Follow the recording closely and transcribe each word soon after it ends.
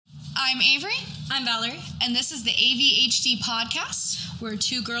I'm Avery. I'm Valerie. And this is the AVHD podcast. We're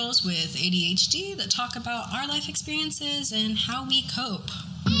two girls with ADHD that talk about our life experiences and how we cope.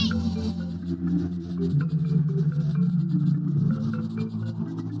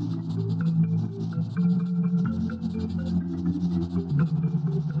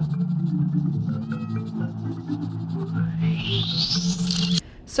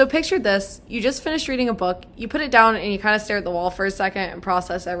 So picture this, you just finished reading a book, you put it down and you kind of stare at the wall for a second and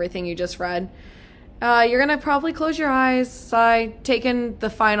process everything you just read. You're going to probably close your eyes, sigh, take in the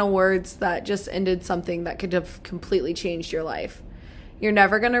final words that just ended something that could have completely changed your life. You're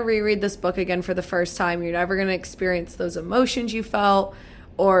never going to reread this book again for the first time. You're never going to experience those emotions you felt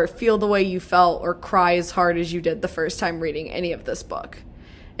or feel the way you felt or cry as hard as you did the first time reading any of this book.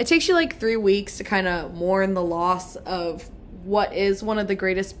 It takes you like 3 weeks to kind of mourn the loss of what is one of the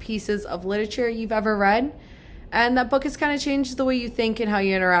greatest pieces of literature you've ever read. And that book has kind of changed the way you think and how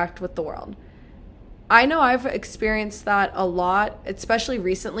you interact with the world. I know I've experienced that a lot, especially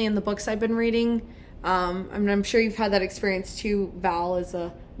recently in the books I've been reading. I'm sure you've had that experience too, Val, as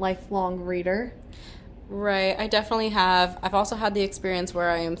a lifelong reader. Right, I definitely have. I've also had the experience where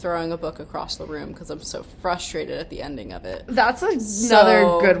I am throwing a book across the room because I'm so frustrated at the ending of it. That's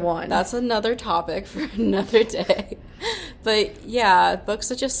another good one. That's another topic for another day. But yeah, books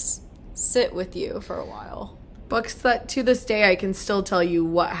that just sit with you for a while. Books that to this day I can still tell you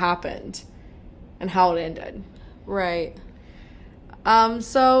what happened and how it ended. Right.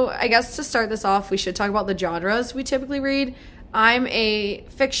 So I guess to start this off, we should talk about the genres we typically read. I'm a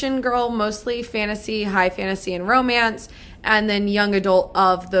fiction girl, mostly fantasy, high fantasy, and romance, and then young adult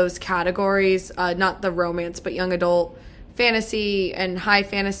of those categories, not the romance, but young adult, fantasy, and high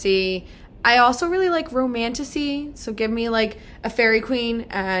fantasy. I also really like romantasy, so give me like a fairy queen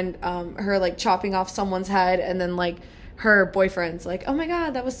and her like chopping off someone's head, and then like her boyfriend's like, oh my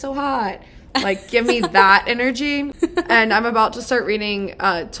god, that was so hot. Like, give me that energy. And I'm about to start reading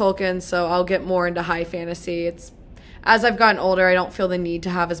Tolkien, so I'll get more into high fantasy. As I've gotten older, I don't feel the need to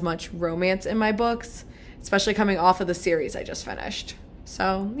have as much romance in my books, especially coming off of the series I just finished.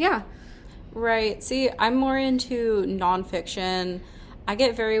 So, yeah. Right. See, I'm more into nonfiction. I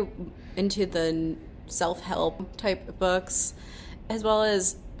get very into the self-help type books, as well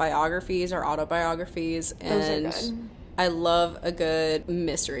as biographies or autobiographies. And those are good. I love a good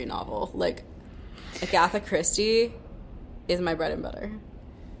mystery novel. Like, Agatha Christie is my bread and butter.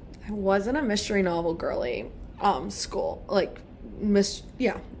 I wasn't a mystery novel girly. School, like,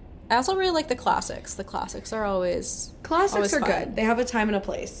 yeah. I also really like the classics. The classics are always Classics are fun. good. They have a time and a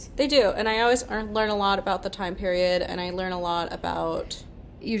place. They do, and I always learn a lot about the time period, and I learn a lot about...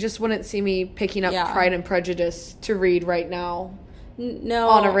 You just wouldn't see me picking up Yeah. Pride and Prejudice to read right now. No.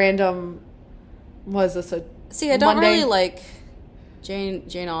 On a random... Was this a See, I don't Monday? really like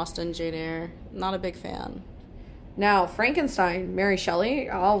Jane Austen, Jane Eyre. Not a big fan. Now, Frankenstein, Mary Shelley,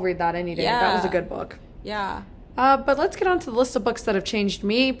 I'll read that any day. Yeah. That was a good book. Yeah. But let's get on to the list of books that have changed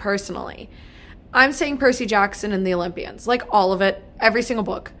me personally. I'm saying Percy Jackson and the Olympians. Like, all of it. Every single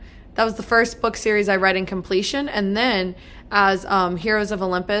book. That was the first book series I read in completion. And then as Heroes of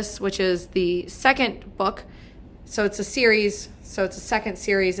Olympus, which is the second book. So it's a series. So it's a second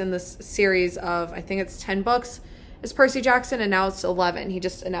series in this series of, I think it's 10 books, is Percy Jackson. And now it's 11. He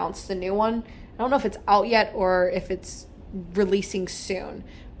just announced the new one. I don't know if it's out yet or if it's releasing soon.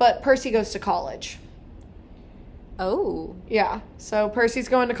 But Percy goes to college. Oh. Yeah. So Percy's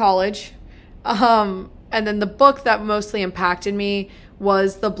going to college. And then the book that mostly impacted me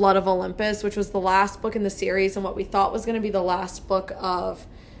was The Blood of Olympus, which was the last book in the series and what we thought was going to be the last book of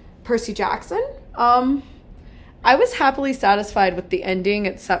Percy Jackson. I was happily satisfied with the ending,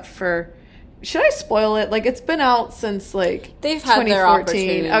 except for... Should I spoil it? Like, it's been out since, like, They've had their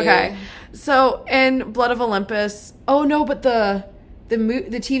opportunity. Okay. So, in Blood of Olympus... Oh, no, but the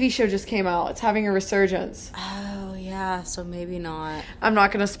TV show just came out. It's having a resurgence. Oh, yeah, so maybe not. I'm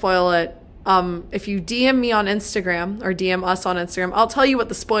not going to spoil it. If you DM me on Instagram or DM us on Instagram, I'll tell you what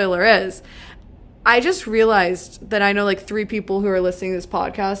the spoiler is. I just realized that I know like 3 people who are listening to this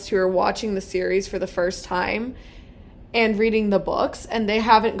podcast who are watching the series for the first time and reading the books, and they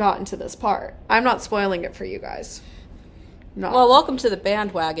haven't gotten to this part. I'm not spoiling it for you guys. No. Well, welcome to the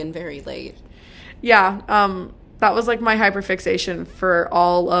bandwagon very late. Yeah, that was like my hyperfixation for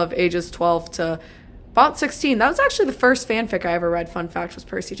all of ages 12 to about 16. That was actually the first fanfic I ever read, fun fact, was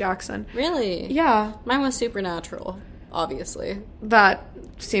Percy Jackson. Really? Yeah. Mine was Supernatural, obviously. That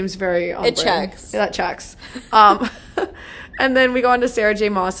seems very on It brand. checks. Yeah, that checks. And then we go on to Sarah J.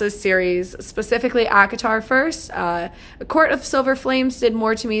 Maas's series, specifically ACOTAR first. A Court of Silver Flames did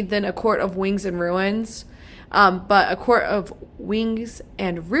more to me than A Court of Wings and Ruins. But A Court of Wings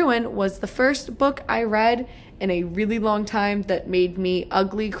and Ruin was the first book I read in a really long time that made me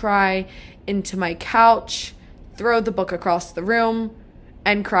ugly cry into my couch, throw the book across the room,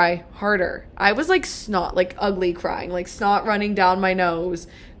 and cry harder. I was like snot, like ugly crying, like snot running down my nose,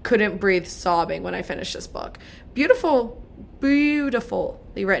 couldn't breathe, sobbing when I finished this book. Beautifully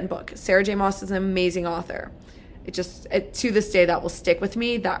written book. Sarah J. Maas is an amazing author. To this day, that will stick with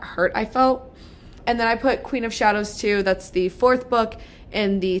me, that hurt I felt. And then I put Queen of Shadows 2. That's the fourth book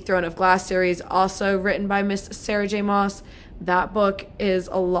in the Throne of Glass series, also written by Miss Sarah J. Maas. That book is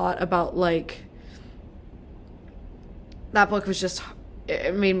a lot about, like, that book was just,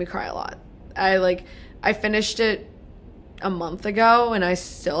 it made me cry a lot. I finished it a month ago, and I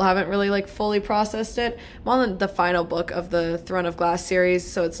still haven't really, like, fully processed it. I'm on the final book of the Throne of Glass series,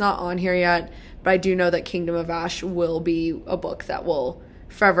 so it's not on here yet, but I do know that Kingdom of Ash will be a book that will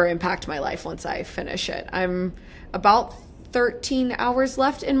forever impact my life once I finish it. I'm about 13 hours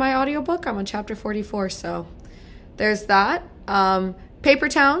left in my audiobook. I'm on chapter 44, so there's that. Paper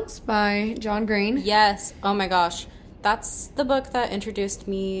Towns by John Green. Yes. Oh my gosh. That's the book that introduced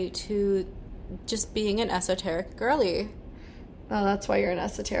me to just being an esoteric girly. Oh, that's why you're an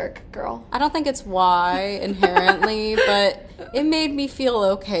esoteric girl. I don't think it's why inherently, but it made me feel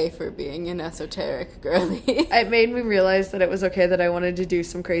okay for being an esoteric girly. It made me realize that it was okay that I wanted to do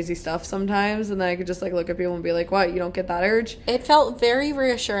some crazy stuff sometimes, and then I could just like look at people and be like, what, you don't get that urge? It felt very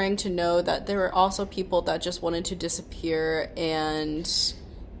reassuring to know that there were also people that just wanted to disappear and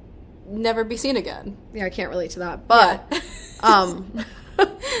never be seen again. Yeah, I can't relate to that. But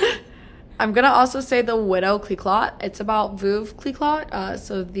I'm going to also say The Widow Clicquot. It's about Veuve Clicquot.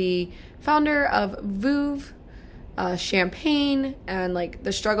 So the founder of Veuve Champagne, and like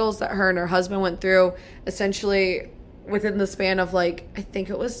the struggles that her and her husband went through essentially within the span of like, I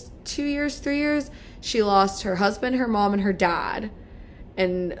think it was 2 years, 3 years. She lost her husband, her mom, and her dad.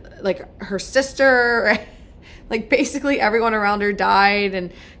 And like her sister, like basically everyone around her died.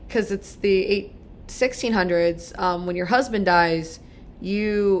 And because it's the 1600s, when your husband dies,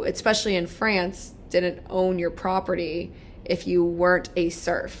 you, especially in France, didn't own your property if you weren't a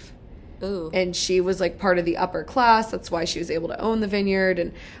serf. Ooh. And she was like part of the upper class. That's why she was able to own the vineyard,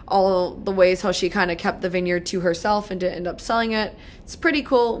 and all the ways how she kind of kept the vineyard to herself and didn't end up selling it. It's pretty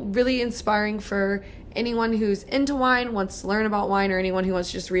cool, really inspiring for anyone who's into wine, wants to learn about wine, or anyone who wants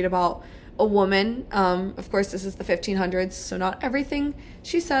to just read about a woman. Of course, this is the 1500s, so not everything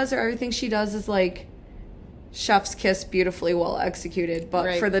she says or everything she does is like chef's kiss, beautifully well executed, but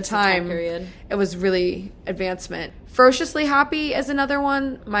right, for the time it was really advancement. Ferociously Happy is another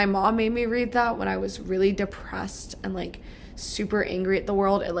one. My mom made me read that when I was really depressed and like super angry at the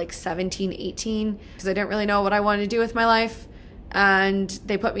world at like 17, 18, because I didn't really know what I wanted to do with my life, and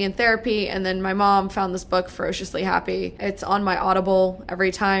they put me in therapy. And then my mom found this book, Ferociously Happy. It's on my Audible every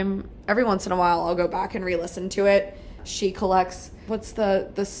once in a while I'll go back and re-listen to it. She collects, what's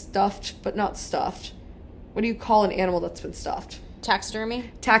the stuffed but not stuffed, what do you call an animal that's been stuffed? Taxidermy?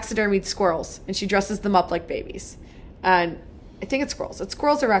 Taxidermied squirrels. And she dresses them up like babies. And I think it's squirrels. It's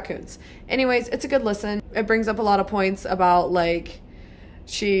squirrels or raccoons. Anyways, it's a good listen. It brings up a lot of points about, like,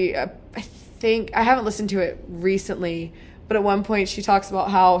 I think, I haven't listened to it recently, but at one point she talks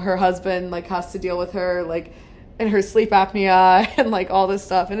about how her husband, like, has to deal with her, like, and her sleep apnea and, like, all this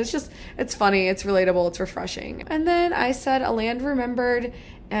stuff. And it's funny. It's relatable. It's refreshing. And then I said A Land Remembered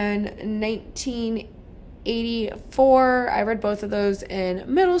in 1984. I read both of those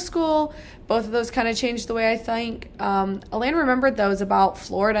in middle school. Both of those kind of changed the way I think. A Land Remembered, though, is about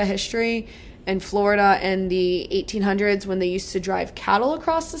Florida history and Florida in the 1800s when they used to drive cattle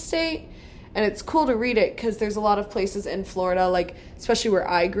across the state. And it's cool to read it because there's a lot of places in Florida, like especially where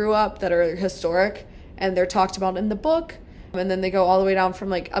I grew up, that are historic, and they're talked about in the book. And then they go all the way down from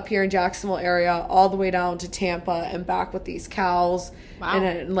like up here in Jacksonville area all the way down to Tampa and back with these cows. Wow.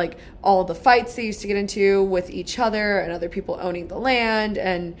 And like all the fights they used to get into with each other and other people owning the land.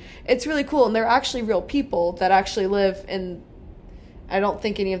 And it's really cool. And they're actually real people that actually live in, I don't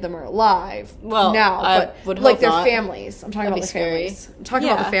think any of them are alive now, but would hope like their not. Families. I'm talking about the families. I'm talking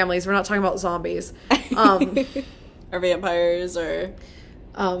about the families. We're not talking about zombies. Or vampires or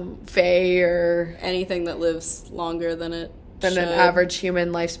fae or anything that lives longer than an average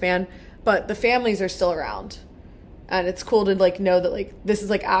human lifespan. But the families are still around. And it's cool to like know that like this is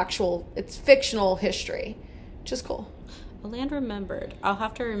like it's fictional history, which is cool. A Land Remembered. I'll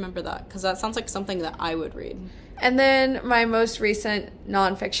have to remember that because that sounds like something that I would read. And then my most recent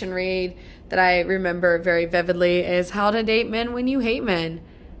nonfiction read that I remember very vividly is How to Date Men When You Hate Men.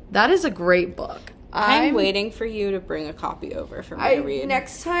 That is a great book. I'm waiting for you to bring a copy over for me to read.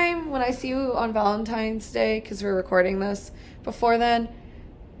 Next time when I see you on Valentine's Day, because we're recording this, before then,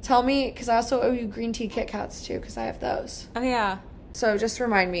 tell me, because I also owe you green tea Kit Kats too, because I have those. Oh, yeah. So just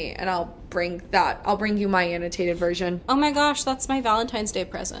remind me, and I'll bring that. I'll bring you my annotated version. Oh my gosh, that's my Valentine's Day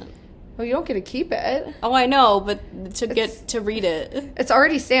present. Well, you don't get to keep it. Oh, I know, but to get to read it. It's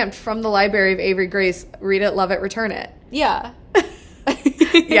already stamped from the Library of Avery Grace. Read it, love it, return it. Yeah.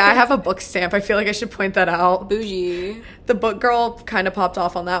 Yeah, I have a book stamp. I feel like I should point that out. Bougie. The book girl kind of popped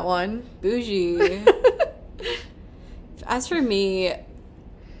off on that one. Bougie. As for me,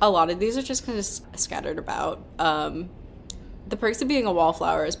 a lot of these are just kind of scattered about. The Perks of Being a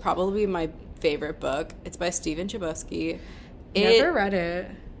Wallflower is probably my favorite book. It's by Stephen Chbosky. Never read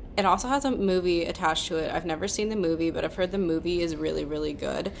it. It also has a movie attached to it. I've never seen the movie, but I've heard the movie is really, really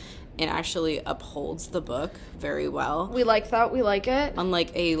good and actually upholds the book very well. We like that. We like it.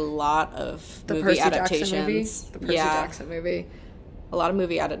 Unlike a lot of The movie Percy adaptations. Jackson movie. The Percy Jackson movie. A lot of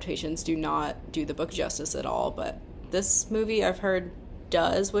movie adaptations do not do the book justice at all, but this movie I've heard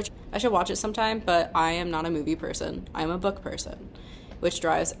does, which I should watch it sometime, but I am not a movie person. I'm a book person, which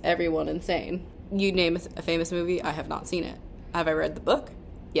drives everyone insane. You name a famous movie, I have not seen it. Have I read the book?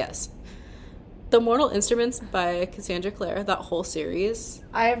 Yes. The Mortal Instruments by Cassandra Clare, that whole series.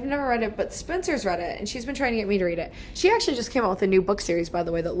 I've never read it, but Spencer's read it, and she's been trying to get me to read it. She actually just came out with a new book series, by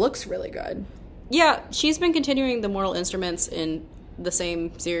the way, that looks really good. Yeah, she's been continuing the Mortal Instruments in the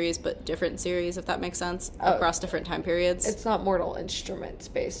same series, but different series, if that makes sense, across different time periods. It's not Mortal Instruments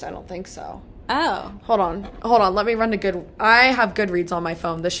based, I don't think so. Oh. Hold on. Let me run to Good. I have Goodreads on my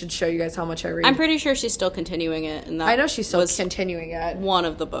phone. This should show you guys how much I read. I'm pretty sure she's still continuing it, and that I know she's still continuing it. One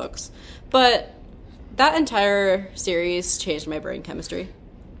of the books, but that entire series changed my brain chemistry.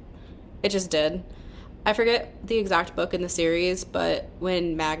 It just did. I forget the exact book in the series, but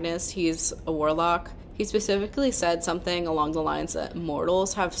when Magnus, he's a warlock, he specifically said something along the lines that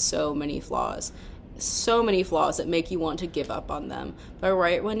mortals have so many flaws that make you want to give up on them. But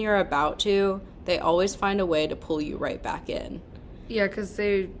right when you're about to, they always find a way to pull you right back in. Yeah, because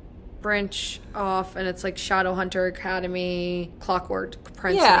they branch off, and it's like Shadowhunter Academy, Clockwork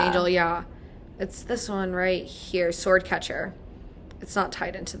Prince and Angel. Yeah. It's this one right here, Swordcatcher. It's not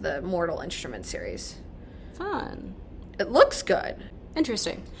tied into the Mortal Instruments series. Fun. It looks good.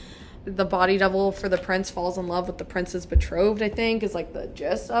 Interesting. The body double for the prince falls in love with the prince's betrothed, I think, is like the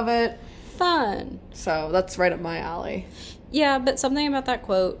gist of it. Fun. So that's right up my alley. Yeah, but something about that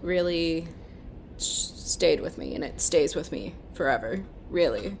quote really stayed with me, and it stays with me forever.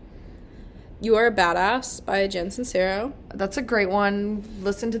 Really. You Are a Badass by Jen Sincero. That's a great one.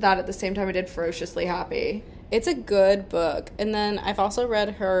 Listen to that at the same time I did Ferociously Happy. It's a good book. And then I've also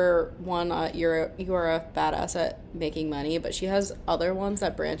read her one, You Are a Badass at Making Money, but she has other ones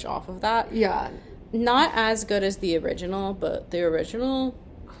that branch off of that. Yeah. Not as good as the original, but the original's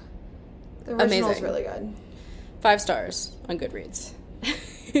amazing. Really good. 5 stars on Goodreads.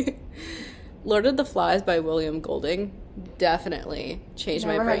 Lord of the Flies by William Golding definitely changed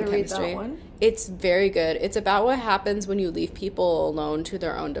my brain chemistry. It's very good. It's about what happens when you leave people alone to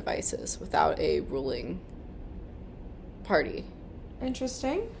their own devices without a ruling party.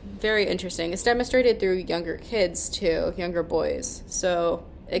 Interesting. Very interesting. It's demonstrated through younger kids too, younger boys. So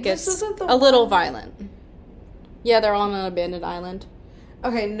it gets a little violent. Yeah, they're all on an abandoned island.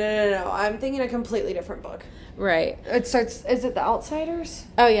 Okay, no. I'm thinking a completely different book. Right. It starts, is it The Outsiders?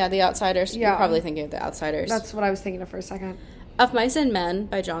 Oh yeah, The Outsiders. Yeah. You're probably thinking of The Outsiders. That's what I was thinking of for a second. Of Mice and Men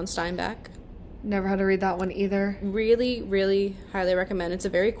by John Steinbeck. Never had to read that one either. Really, really highly recommend. It's a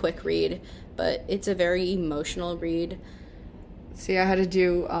very quick read, but it's a very emotional read. See, I had to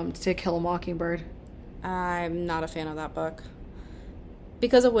do To Kill a Mockingbird. I'm not a fan of that book.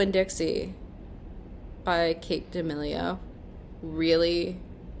 Because of Winn-Dixie by Kate D'Amelio. Really,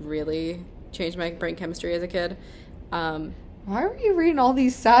 really changed my brain chemistry as a kid. Why were you reading all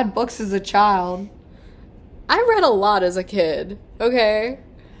these sad books as a child? I read a lot as a kid, okay?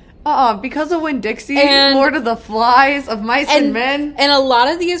 Because of Winn-Dixie, and Lord of the Flies, Of Mice and Men. And a lot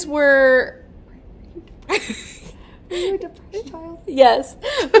of these were... Were you a depressed child? Yes,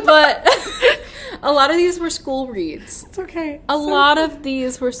 but a lot of these were school reads. It's okay. A lot of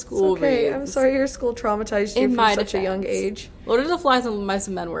these were school reads. I'm sorry your school traumatized you from such a young age. Lord of the Flies and Mice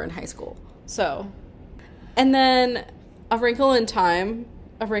and Men were in high school. So, and then A Wrinkle in Time.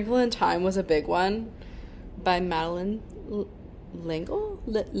 A Wrinkle in Time was a big one by Madeline L'Engle?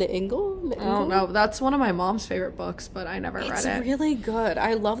 L'Engle? I don't know. That's one of my mom's favorite books, but I never read it. It's really good.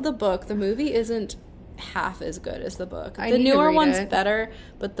 I love the book. The movie isn't half as good as the book. The newer one's better,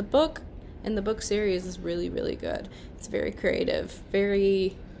 but the book and the book series is really, really good. It's very creative,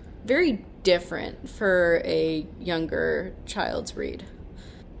 very, very different for a younger child's read.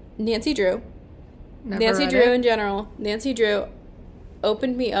 Nancy Drew. Nancy Drew in general. Nancy Drew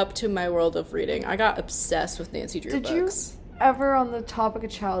opened me up to my world of reading. I got obsessed with Nancy Drew books. Did you ever, on the topic of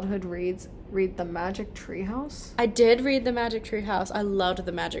childhood reads, read The Magic Tree House? I did read The Magic Tree House. I loved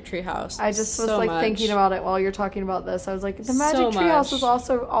The Magic Tree House. I just was thinking about it while you're talking about this. I was like, The Magic Tree House was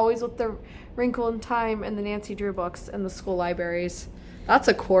also always with the Wrinkle in Time and the Nancy Drew books in the school libraries. That's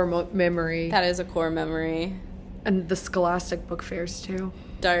a core memory. That is a core memory. And the Scholastic book fairs too.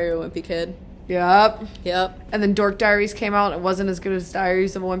 Diary of a Wimpy Kid. Yep. And then Dork Diaries came out. It wasn't as good as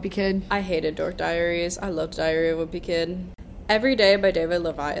Diaries of a Wimpy Kid. I hated Dork Diaries. I loved Diary of a Wimpy Kid. Every Day by David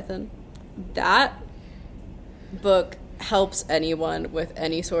Leviathan. That book helps anyone with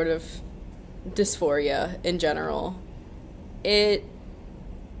any sort of dysphoria in general. It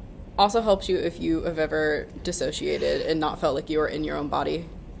also helps you if you have ever dissociated and not felt like you were in your own body.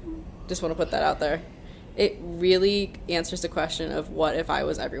 Just want to put that out there. It really answers the question of what if I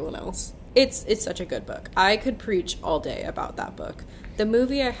was everyone else. It's such a good book. I could preach all day about that book. The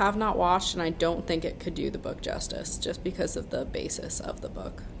movie I have not watched, and I don't think it could do the book justice just because of the basis of the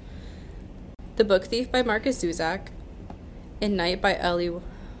book. The Book Thief by Marcus Zusak and Night by Elie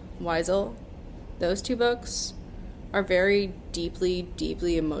Wiesel. Those two books are very deeply,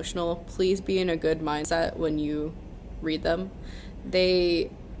 deeply emotional. Please be in a good mindset when you read them. They're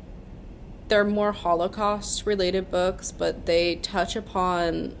more Holocaust-related books, but they touch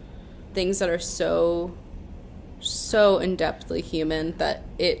upon things that are so in-depthly human that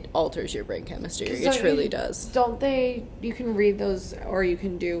it alters your brain chemistry. It truly does. Don't they, you can read those, or you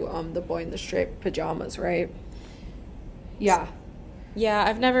can do The Boy in the Striped Pajamas, right? Yeah. Yeah,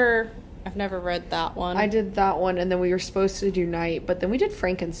 I've never read that one. I did that one, and then we were supposed to do Night, but then we did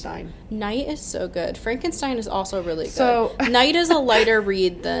Frankenstein. Night is so good. Frankenstein is also really good. So Night is a lighter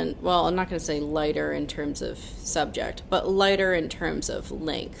read than, well, I'm not going to say lighter in terms of subject, but lighter in terms of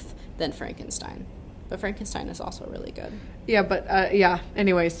length than Frankenstein. But Frankenstein is also really good. Yeah, but,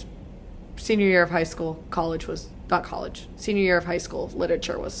 anyways, senior year of high school, senior year of high school,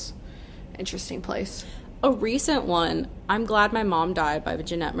 literature was an interesting place. A recent one, I'm Glad My Mom Died by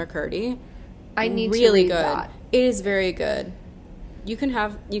Jeanette McCurdy. I need really to read good. that. It is very good. You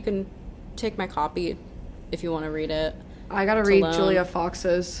can take my copy if you want to read it. I gotta read Julia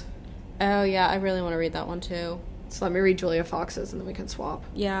Fox's. Oh yeah, I really want to read that one too. So let me read Julia Fox's and then we can swap.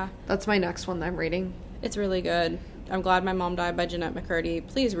 Yeah. That's my next one that I'm reading. It's really good. I'm Glad My Mom Died by Jeanette McCurdy.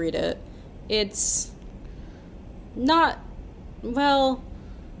 Please read it. It's not, well,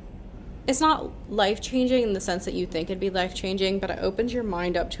 it's not life-changing in the sense that you think it'd be life-changing, but it opens your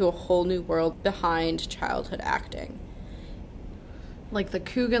mind up to a whole new world behind childhood acting. Like the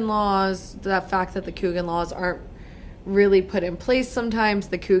Coogan laws, the fact that the Coogan laws aren't really put in place sometimes.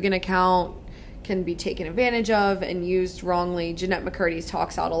 The Coogan account can be taken advantage of and used wrongly. Jeanette McCurdy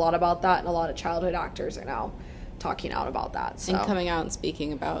talks out a lot about that, and a lot of childhood actors are now talking out about that. So. And coming out and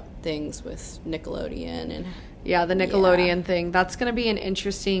speaking about things with Nickelodeon and... Yeah, the Nickelodeon thing. That's going to be an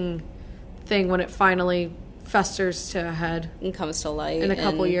interesting thing when it finally festers to a head. And comes to light. In a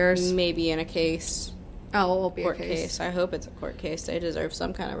couple years. Maybe in a case. Oh, it will be court a case. I hope it's a court case. They deserve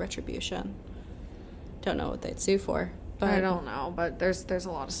some kind of retribution. Don't know what they'd sue for. But I don't know, but there's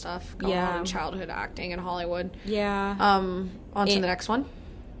a lot of stuff going on in childhood acting in Hollywood. Yeah. On to the next one.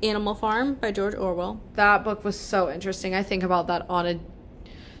 Animal Farm by George Orwell. That book was so interesting. I think about that on a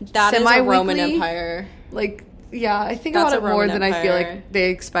That is a Roman Empire. Like, yeah, I think about it more than I feel like they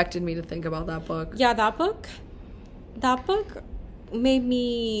expected me to think about that book. Yeah, that book made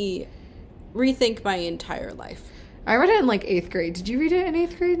me rethink my entire life. I read it in like 8th grade. Did you read it in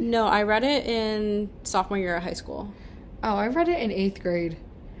 8th grade? No, I read it in sophomore year of high school. Oh, I read it in 8th grade.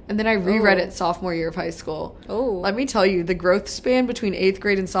 And then I reread it sophomore year of high school. Oh. Let me tell you, the growth span between 8th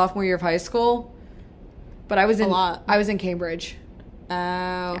grade and sophomore year of high school. But I was in Cambridge. Oh.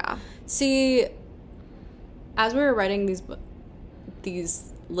 Yeah. See, as we were writing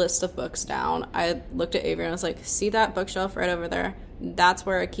these lists of books down, I looked at Avery and I was like, see that bookshelf right over there? That's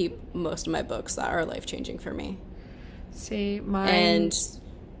where I keep most of my books that are life-changing for me. See, mine... And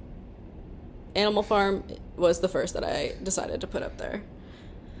Animal Farm was the first that I decided to put up there.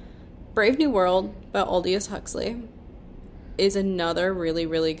 Brave New World by Aldous Huxley is another really,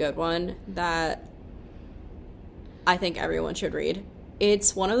 really good one that I think everyone should read.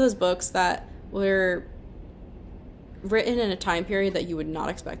 It's one of those books that were written in a time period that you would not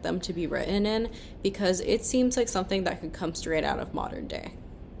expect them to be written in, because it seems like something that could come straight out of modern day.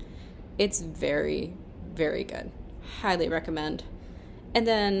 It's very, very good. Highly recommend. And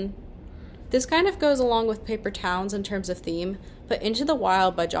then this kind of goes along with Paper Towns in terms of theme, but Into the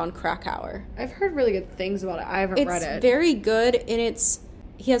Wild by John Krakauer. I've heard really good things about it. I haven't read it. It's very good, and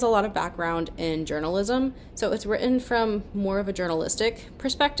he has a lot of background in journalism, so it's written from more of a journalistic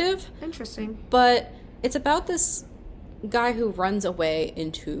perspective. Interesting. But it's about this guy who runs away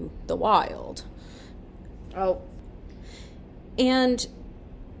into the wild. Oh. And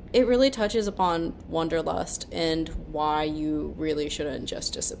it really touches upon wanderlust and why you really shouldn't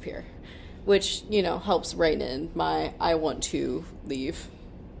just disappear. Which, helps rein in my I want to leave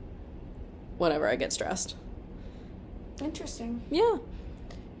whenever I get stressed. Interesting. Yeah.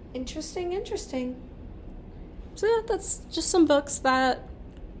 Interesting. So yeah, that's just some books that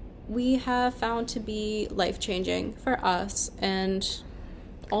we have found to be life-changing for us and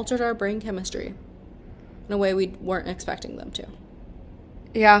altered our brain chemistry in a way we weren't expecting them to.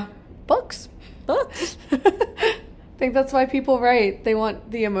 Yeah. Books. Books. I think that's why people write. They want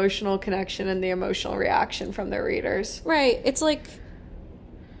the emotional connection and the emotional reaction from their readers. Right. It's like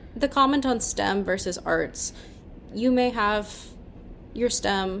the comment on STEM versus arts. You may have your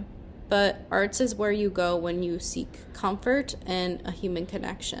STEM, but arts is where you go when you seek comfort and a human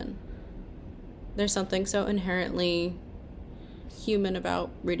connection. There's something so inherently human about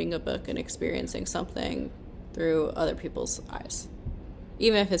reading a book and experiencing something through other people's eyes,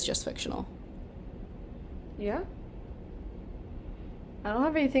 even if it's just fictional. Yeah. I don't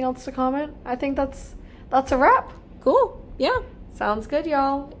have anything else to comment. I think that's a wrap. Cool. Yeah. Sounds good,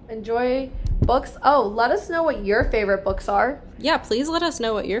 y'all. Enjoy books. Oh, let us know what your favorite books are. Yeah, please let us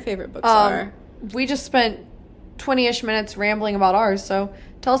know what your favorite books are. We just spent 20-ish minutes rambling about ours, so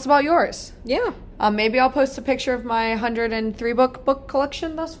tell us about yours. Yeah. Maybe I'll post a picture of my 103 book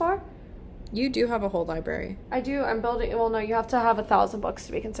collection thus far. You do have a whole library. I do. I'm building. Well, no, you have to have 1,000 books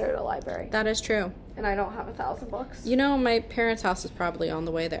to be considered a library. That is true. And I don't have 1,000 books. My parents' house is probably on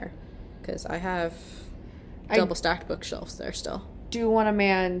the way there, because I have double-stacked bookshelves there still. Do want a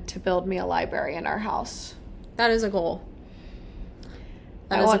man to build me a library in our house. That is a goal.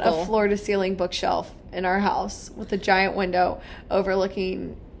 I want a floor-to-ceiling bookshelf in our house with a giant window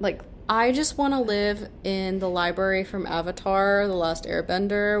overlooking, I just want to live in the library from Avatar, The Last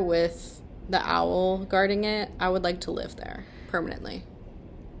Airbender, with the owl guarding it. I would like to live there permanently.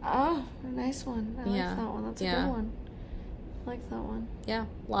 Oh, a nice one. I like that one. That's a good one. I like that one. Yeah,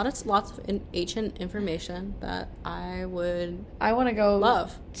 lots of ancient information that I want to go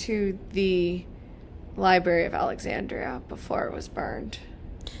love to the Library of Alexandria before it was burned.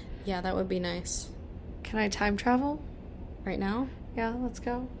 Yeah, that would be nice. Can I time travel? Right now? Yeah, let's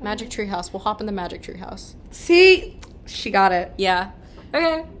go. Magic Tree House. We'll hop in the Magic Tree House. See? She got it. Yeah.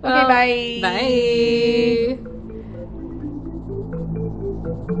 Okay. Well, bye. Bye.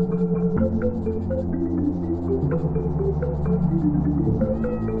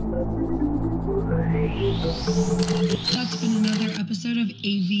 That's been another episode of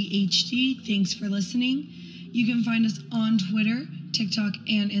AVHD. Thanks for listening. You can find us on Twitter, TikTok,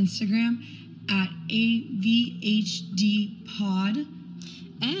 and Instagram at AVHDpod.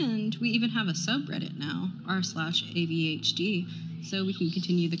 And we even have a subreddit now, r/AVHD, so we can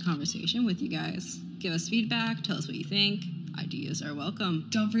continue the conversation with you guys. Give us feedback, tell us what you think. Ideas are welcome.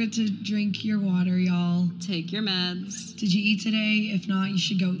 Don't forget to drink your water, y'all. Take your meds. Did you eat today? If not, you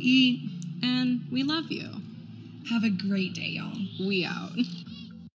should go eat. And we love you. Have a great day, y'all. We out.